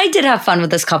 But I did have fun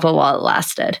with this couple while it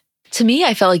lasted. To me,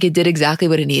 I felt like it did exactly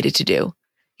what it needed to do.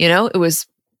 You know, it was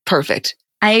perfect.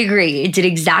 I agree. It did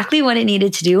exactly what it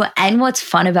needed to do. And what's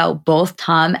fun about both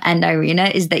Tom and Irina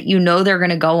is that you know they're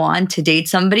going to go on to date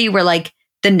somebody where, like,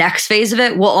 the next phase of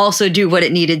it will also do what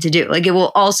it needed to do. Like, it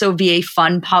will also be a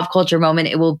fun pop culture moment.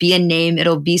 It will be a name.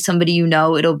 It'll be somebody you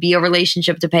know. It'll be a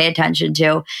relationship to pay attention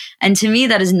to. And to me,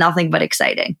 that is nothing but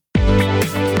exciting.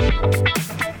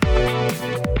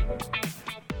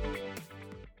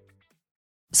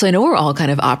 So I know we're all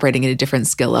kind of operating at a different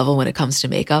skill level when it comes to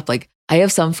makeup. Like, I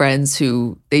have some friends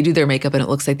who they do their makeup and it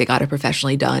looks like they got it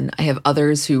professionally done. I have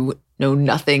others who know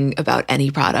nothing about any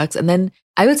products. And then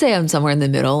I would say I'm somewhere in the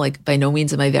middle. Like, by no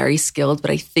means am I very skilled, but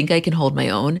I think I can hold my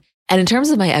own. And in terms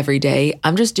of my everyday,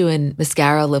 I'm just doing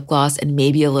mascara, lip gloss, and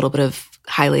maybe a little bit of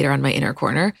highlighter on my inner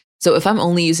corner. So if I'm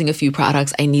only using a few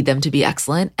products, I need them to be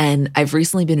excellent. And I've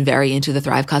recently been very into the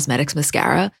Thrive Cosmetics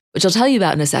mascara, which I'll tell you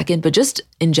about in a second. But just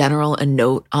in general, a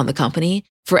note on the company.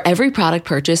 For every product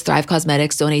purchase, Thrive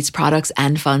Cosmetics donates products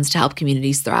and funds to help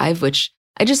communities thrive, which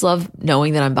I just love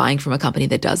knowing that I'm buying from a company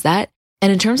that does that.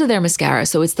 And in terms of their mascara,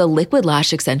 so it's the Liquid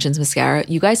Lash Extensions mascara.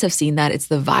 You guys have seen that. It's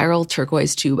the viral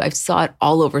turquoise tube. I saw it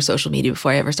all over social media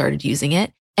before I ever started using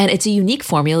it. And it's a unique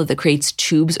formula that creates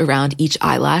tubes around each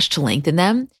eyelash to lengthen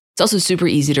them. It's also super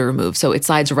easy to remove. So it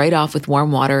slides right off with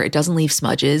warm water. It doesn't leave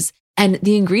smudges. And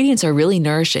the ingredients are really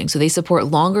nourishing. So they support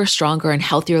longer, stronger, and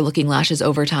healthier looking lashes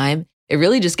over time. It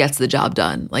really just gets the job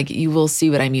done. Like, you will see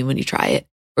what I mean when you try it.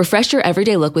 Refresh your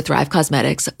everyday look with Thrive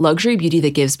Cosmetics, luxury beauty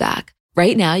that gives back.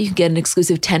 Right now, you can get an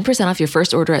exclusive 10% off your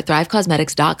first order at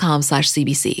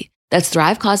thrivecosmetics.com/CBC. That's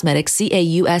Thrive Cosmetics,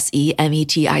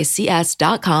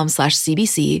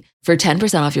 CAUSEMETICS.com/CBC for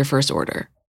 10% off your first order.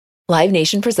 Live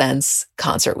Nation presents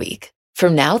Concert Week.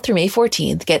 From now through May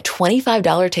 14th, get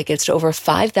 $25 tickets to over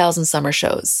 5,000 summer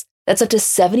shows. That's up to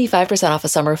 75% off a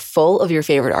summer full of your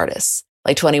favorite artists,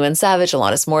 like 21 Savage,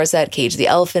 Alanis Morissette, Cage the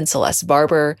Elephant, Celeste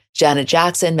Barber, Janet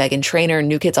Jackson, Meghan Trainor,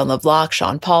 New Kids on the Block,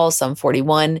 Sean Paul, Sum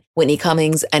 41, Whitney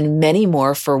Cummings, and many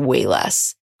more for way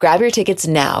less. Grab your tickets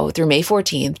now through May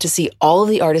 14th to see all of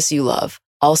the artists you love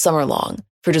all summer long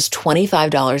for just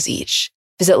 $25 each.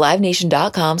 Visit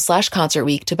livenation.com/Concert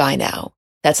Week to buy now.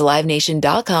 That's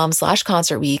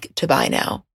livenation.com/Concert Week to buy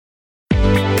now.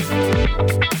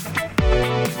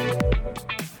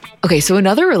 Okay, so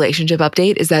another relationship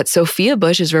update is that Sophia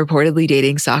Bush is reportedly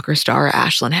dating soccer star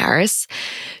Ashlyn Harris.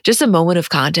 Just a moment of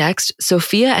context,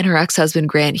 Sophia and her ex-husband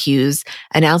Grant Hughes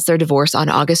announced their divorce on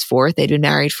August 4th. They'd been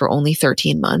married for only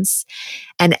 13 months.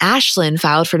 And Ashlyn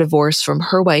filed for divorce from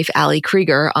her wife, Allie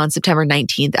Krieger, on September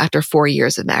 19th after 4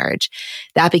 years of marriage.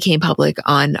 That became public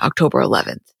on October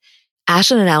 11th.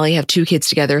 Ashlyn and Allie have 2 kids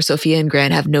together. Sophia and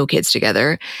Grant have no kids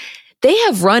together. They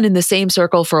have run in the same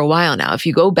circle for a while now. If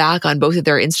you go back on both of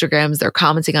their Instagrams, they're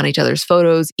commenting on each other's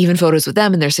photos, even photos with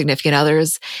them and their significant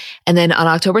others. And then on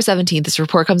October 17th, this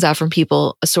report comes out from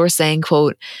People, a source saying,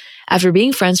 quote, after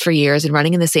being friends for years and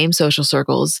running in the same social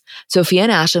circles, Sophia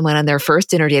and Ashlyn went on their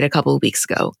first dinner date a couple of weeks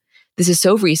ago. This is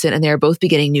so recent and they are both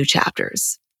beginning new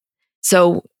chapters.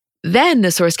 So then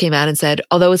the source came out and said,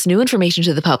 although it's new information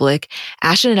to the public,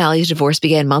 Ashlyn and Allie's divorce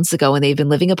began months ago and they've been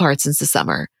living apart since the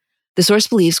summer. The source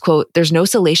believes, quote, there's no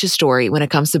salacious story when it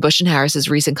comes to Bush and Harris's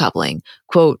recent coupling,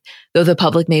 quote, though the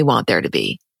public may want there to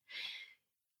be.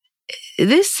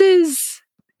 This is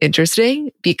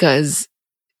interesting because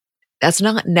that's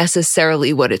not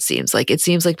necessarily what it seems like. It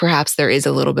seems like perhaps there is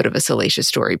a little bit of a salacious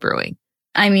story brewing.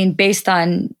 I mean, based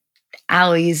on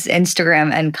Allie's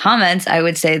Instagram and comments, I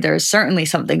would say there's certainly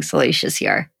something salacious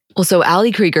here. Well, so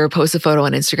Allie Krieger posts a photo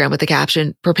on Instagram with the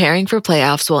caption, preparing for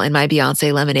playoffs while in my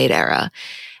Beyonce Lemonade era.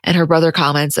 And her brother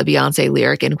comments a Beyonce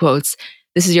lyric and quotes,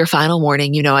 this is your final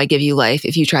warning. You know, I give you life.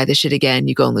 If you try this shit again,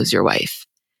 you go and lose your wife.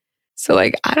 So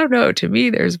like, I don't know. To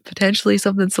me, there's potentially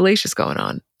something salacious going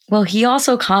on. Well, he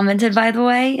also commented, by the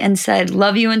way, and said,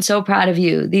 love you and so proud of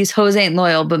you. These hoes ain't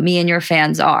loyal, but me and your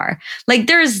fans are. Like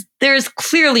there's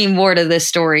clearly more to this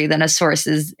story than a source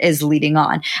is leading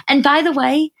on. And by the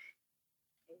way,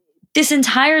 this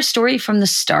entire story from the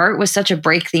start was such a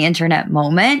break the internet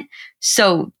moment.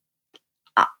 So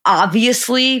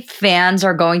obviously, fans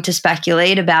are going to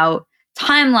speculate about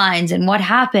timelines and what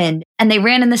happened. And they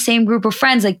ran in the same group of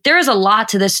friends. Like there is a lot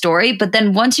to this story. But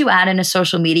then once you add in a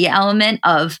social media element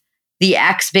of the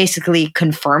ex basically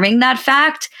confirming that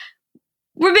fact,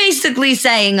 we're basically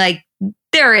saying like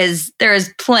there is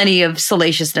plenty of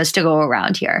salaciousness to go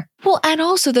around here. Well, and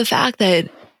also the fact that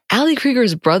Allie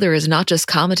Krieger's brother is not just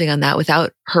commenting on that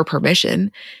without her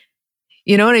permission.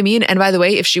 You know what I mean? And by the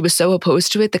way, if she was so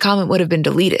opposed to it, the comment would have been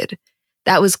deleted.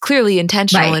 That was clearly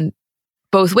intentional in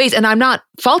both ways. And I'm not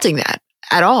faulting that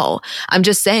at all. I'm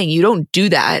just saying you don't do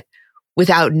that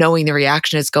without knowing the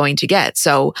reaction it's going to get.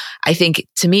 So I think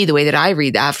to me, the way that I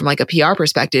read that from like a PR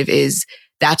perspective is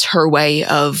that's her way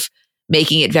of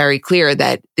making it very clear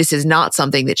that this is not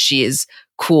something that she is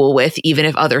cool with, even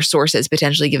if other sources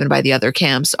potentially given by the other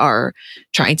camps are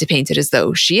trying to paint it as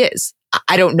though she is.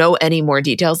 I don't know any more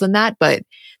details than that, but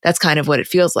that's kind of what it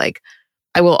feels like.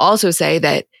 I will also say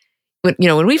that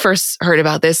when we first heard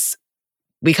about this,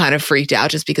 we kind of freaked out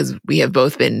just because we have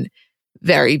both been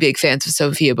very big fans of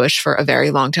Sophia Bush for a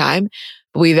very long time.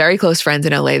 But we have very close friends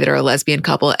in LA that are a lesbian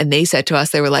couple, and they said to us,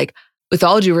 they were like, with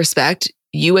all due respect,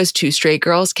 you as 2 straight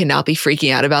girls cannot be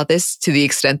freaking out about this to the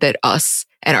extent that us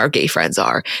and our gay friends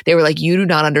are. They were like, you do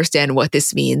not understand what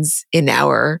this means in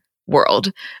our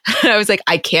world. I was like,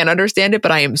 I can't understand it,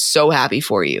 but I am so happy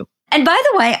for you. And by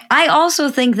the way, I also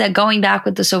think that going back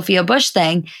with the Sophia Bush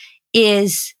thing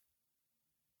is,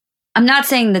 I'm not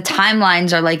saying the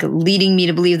timelines are like leading me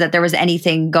to believe that there was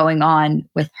anything going on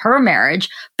with her marriage,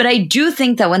 but I do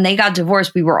think that when they got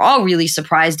divorced, we were all really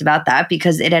surprised about that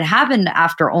because it had happened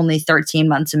after only 13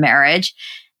 months of marriage.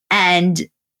 And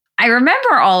I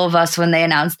remember all of us when they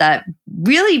announced that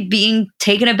really being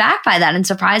taken aback by that and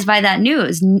surprised by that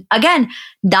news. Again,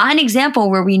 not an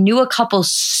example where we knew a couple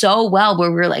so well,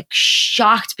 where we were like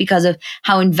shocked because of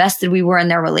how invested we were in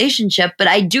their relationship. But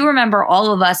I do remember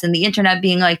all of us and the internet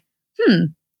being like,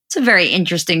 it's a very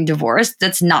interesting divorce.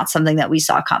 That's not something that we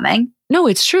saw coming. No,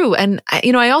 it's true. And,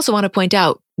 I also want to point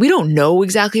out, we don't know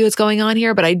exactly what's going on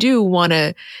here, but I do want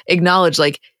to acknowledge,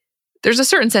 like, there's a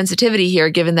certain sensitivity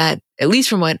here, given that, at least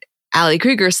from what Allie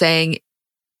Krieger is saying,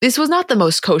 this was not the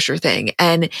most kosher thing.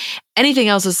 And anything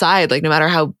else aside, like, no matter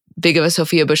how big of a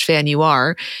Sophia Bush fan you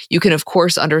are, you can, of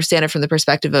course, understand it from the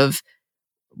perspective of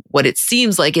what it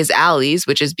seems like is Allie's,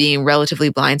 which is being relatively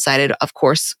blindsided, of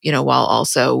course, while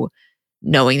also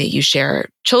knowing that you share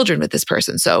children with this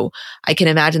person. So I can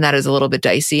imagine that is a little bit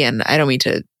dicey. And I don't mean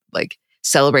to like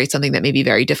celebrate something that may be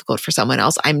very difficult for someone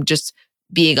else. I'm just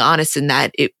being honest in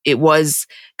that it was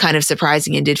kind of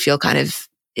surprising and did feel kind of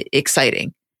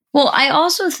exciting. Well, I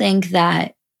also think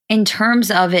that in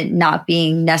terms of it not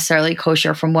being necessarily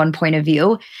kosher from one point of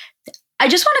view, I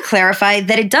just want to clarify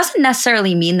that it doesn't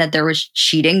necessarily mean that there was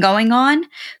cheating going on,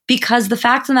 because the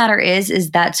fact of the matter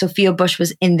is that Sophia Bush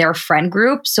was in their friend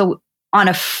group. So on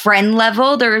a friend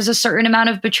level, there is a certain amount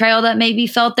of betrayal that may be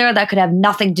felt there that could have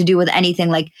nothing to do with anything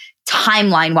like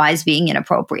timeline-wise being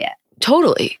inappropriate.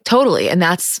 Totally. And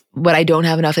that's what I don't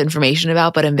have enough information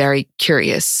about, but I'm very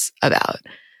curious about.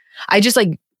 I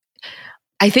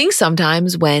think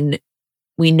sometimes when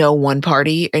we know one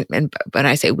party, and when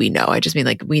I say we know, I just mean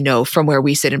like we know from where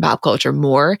we sit in pop culture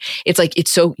more, it's like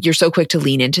you're so quick to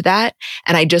lean into that.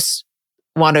 And I just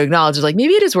want to acknowledge like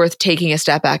maybe it is worth taking a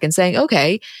step back and saying,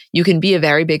 okay, you can be a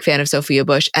very big fan of Sophia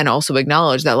Bush and also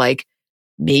acknowledge that like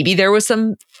maybe there was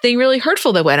something really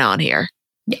hurtful that went on here.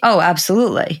 Oh,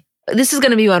 absolutely. This is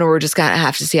going to be one where we're just going to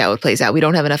have to see how it plays out. We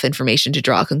don't have enough information to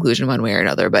draw a conclusion one way or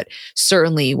another, but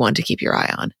certainly one to keep your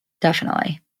eye on.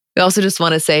 Definitely. We also just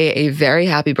want to say a very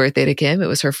happy birthday to Kim. It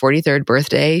was her 43rd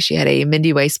birthday. She had a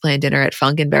Mindy Weiss planned dinner at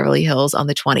Funk in Beverly Hills on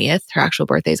the 20th. Her actual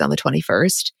birthday is on the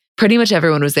 21st. Pretty much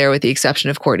everyone was there with the exception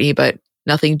of Courtney, but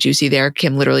nothing juicy there.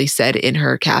 Kim literally said in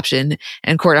her caption,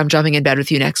 and Court, I'm jumping in bed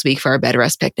with you next week for our bed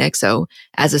rest picnic. So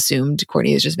as assumed,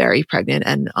 Courtney is just very pregnant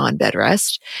and on bed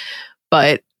rest.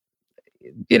 But,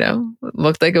 you know, it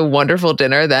looked like a wonderful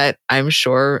dinner that I'm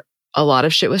sure a lot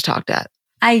of shit was talked at.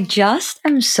 I just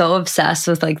am so obsessed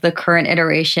with like the current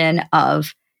iteration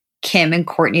of Kim and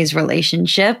Courtney's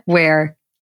relationship, where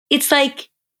it's like,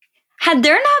 had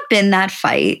there not been that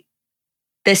fight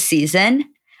this season,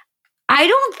 I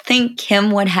don't think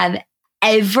Kim would have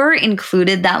ever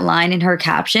included that line in her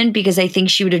caption, because I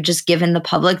think she would have just given the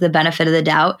public the benefit of the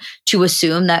doubt to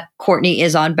assume that Courtney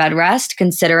is on bed rest,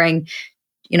 considering,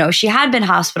 you know, she had been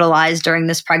hospitalized during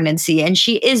this pregnancy and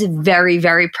she is very,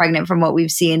 very pregnant from what we've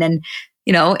seen. And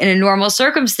you know, in a normal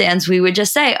circumstance, we would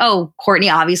just say, oh, Courtney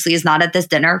obviously is not at this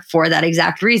dinner for that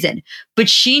exact reason. But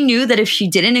she knew that if she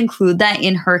didn't include that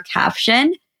in her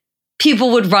caption, people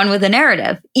would run with a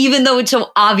narrative, even though it's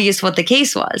so obvious what the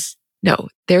case was. No,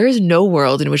 there is no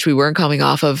world in which we weren't coming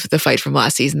off of the fight from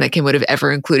last season that Kim would have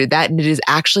ever included that. And it is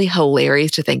actually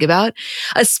hilarious to think about,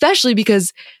 especially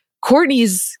because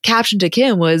Courtney's caption to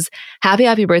Kim was,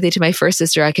 happy birthday to my first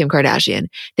sister at Kim Kardashian.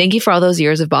 Thank you for all those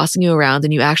years of bossing you around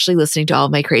and you actually listening to all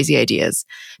of my crazy ideas.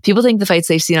 People think the fights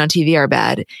they've seen on TV are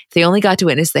bad. If they only got to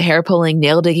witness the hair-pulling,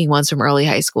 nail-digging ones from early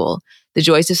high school. The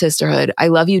joys of sisterhood. I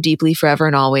love you deeply forever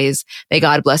and always. May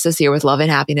God bless us here with love and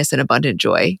happiness and abundant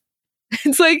joy.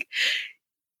 It's like,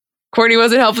 Courtney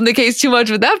wasn't helping the case too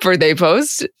much with that birthday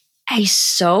post. I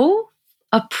so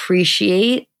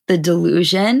appreciate the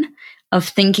delusion of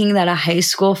thinking that a high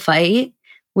school fight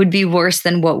would be worse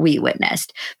than what we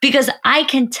witnessed. Because I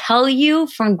can tell you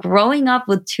from growing up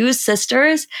with two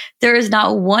sisters, there is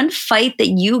not one fight that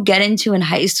you get into in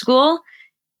high school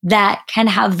that can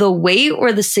have the weight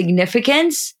or the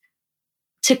significance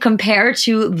to compare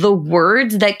to the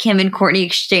words that Kim and Courtney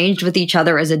exchanged with each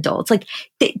other as adults. Like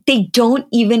they don't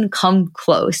even come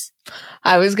close.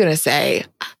 I was going to say,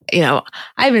 you know,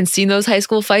 I haven't seen those high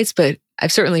school fights, but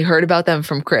I've certainly heard about them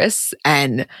from Chris,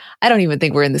 and I don't even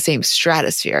think we're in the same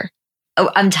stratosphere.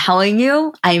 Oh, I'm telling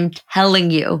you,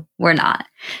 we're not.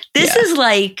 This is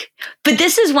like, but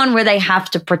this is one where they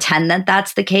have to pretend that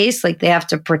that's the case. Like they have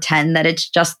to pretend that it's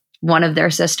just one of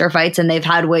their sister fights and they've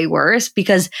had way worse,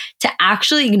 because to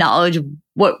actually acknowledge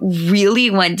what really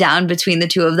went down between the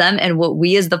two of them and what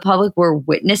we as the public were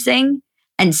witnessing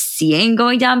and seeing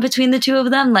going down between the two of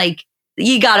them, like,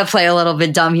 you got to play a little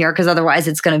bit dumb here, because otherwise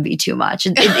it's going to be too much.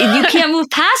 You can't move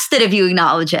past it if you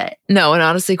acknowledge it. No, and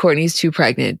honestly, Courtney's too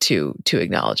pregnant to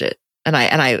acknowledge it. And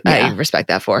I respect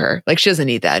that for her. Like, she doesn't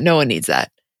need that. No one needs that.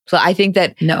 So I think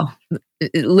that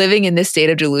living in this state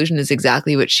of delusion is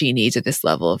exactly what she needs at this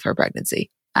level of her pregnancy.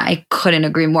 I couldn't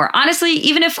agree more. Honestly,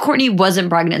 even if Courtney wasn't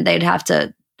pregnant, they'd have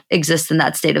to exist in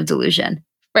that state of delusion.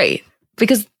 Right.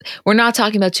 Because we're not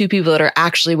talking about two people that are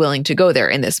actually willing to go there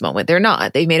in this moment. They're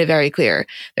not. They've made it very clear.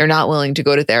 They're not willing to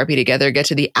go to therapy together, get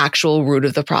to the actual root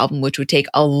of the problem, which would take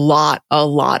a lot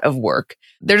of work.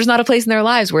 There's not a place in their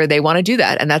lives where they want to do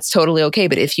that. And that's totally okay.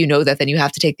 But if you know that, then you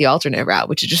have to take the alternate route,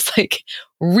 which is just like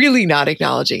really not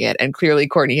acknowledging it. And clearly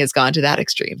Courtney has gone to that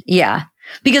extreme. Yeah.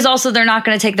 Because also they're not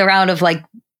going to take the route of like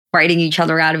writing each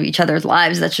other out of each other's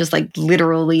lives. That's just like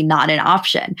literally not an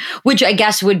option, which I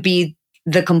guess would be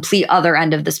the complete other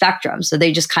end of the spectrum. So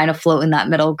they just kind of float in that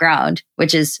middle ground,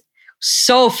 which is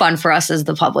so fun for us as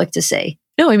the public to see.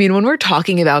 No, I mean, when we're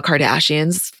talking about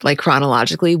Kardashians, like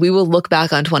chronologically, we will look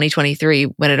back on 2023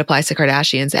 when it applies to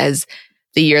Kardashians as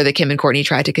the year that Kim and Kourtney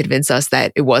tried to convince us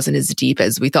that it wasn't as deep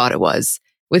as we thought it was,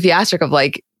 with the asterisk of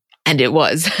like, and it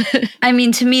was. I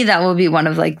mean, to me, that will be one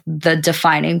of like the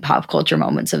defining pop culture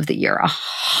moments of the year,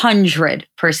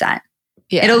 100%.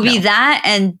 Yeah, it'll be that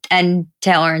and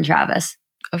Taylor and Travis.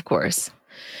 Of course.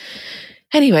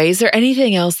 Anyway, is there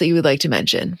anything else that you would like to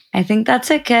mention? I think that's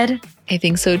it, kid. I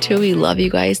think so too. We love you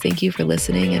guys. Thank you for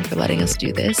listening and for letting us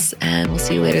do this. And we'll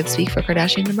see you later this week for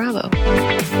Kardashians and Bravo.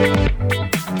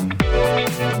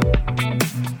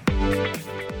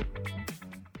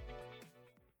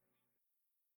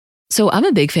 So I'm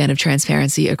a big fan of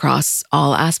transparency across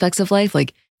all aspects of life.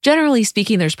 Like, generally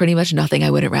speaking, there's pretty much nothing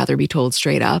I wouldn't rather be told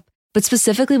straight up. But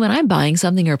specifically when I'm buying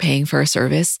something or paying for a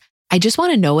service, I just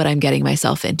want to know what I'm getting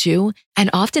myself into. And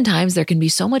oftentimes there can be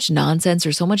so much nonsense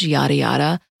or so much yada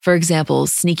yada. For example,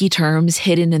 sneaky terms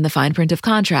hidden in the fine print of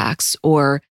contracts,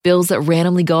 or bills that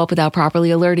randomly go up without properly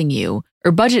alerting you,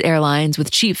 or budget airlines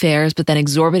with cheap fares but then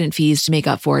exorbitant fees to make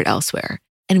up for it elsewhere.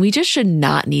 And we just should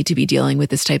not need to be dealing with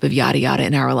this type of yada yada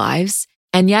in our lives.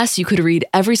 And yes, you could read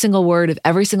every single word of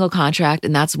every single contract,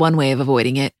 and that's one way of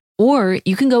avoiding it. Or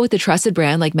you can go with a trusted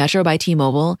brand like Metro by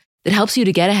T-Mobile that helps you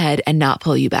to get ahead and not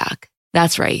pull you back.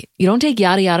 That's right. You don't take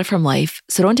yada yada from life,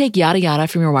 so don't take yada yada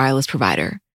from your wireless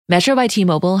provider. Metro by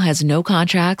T-Mobile has no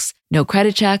contracts, no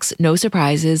credit checks, no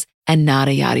surprises, and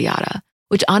nada yada yada,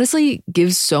 which honestly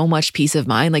gives so much peace of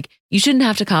mind. Like, you shouldn't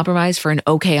have to compromise for an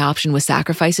okay option with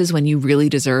sacrifices when you really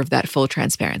deserve that full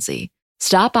transparency.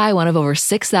 Stop by one of over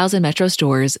 6,000 Metro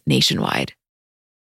stores nationwide.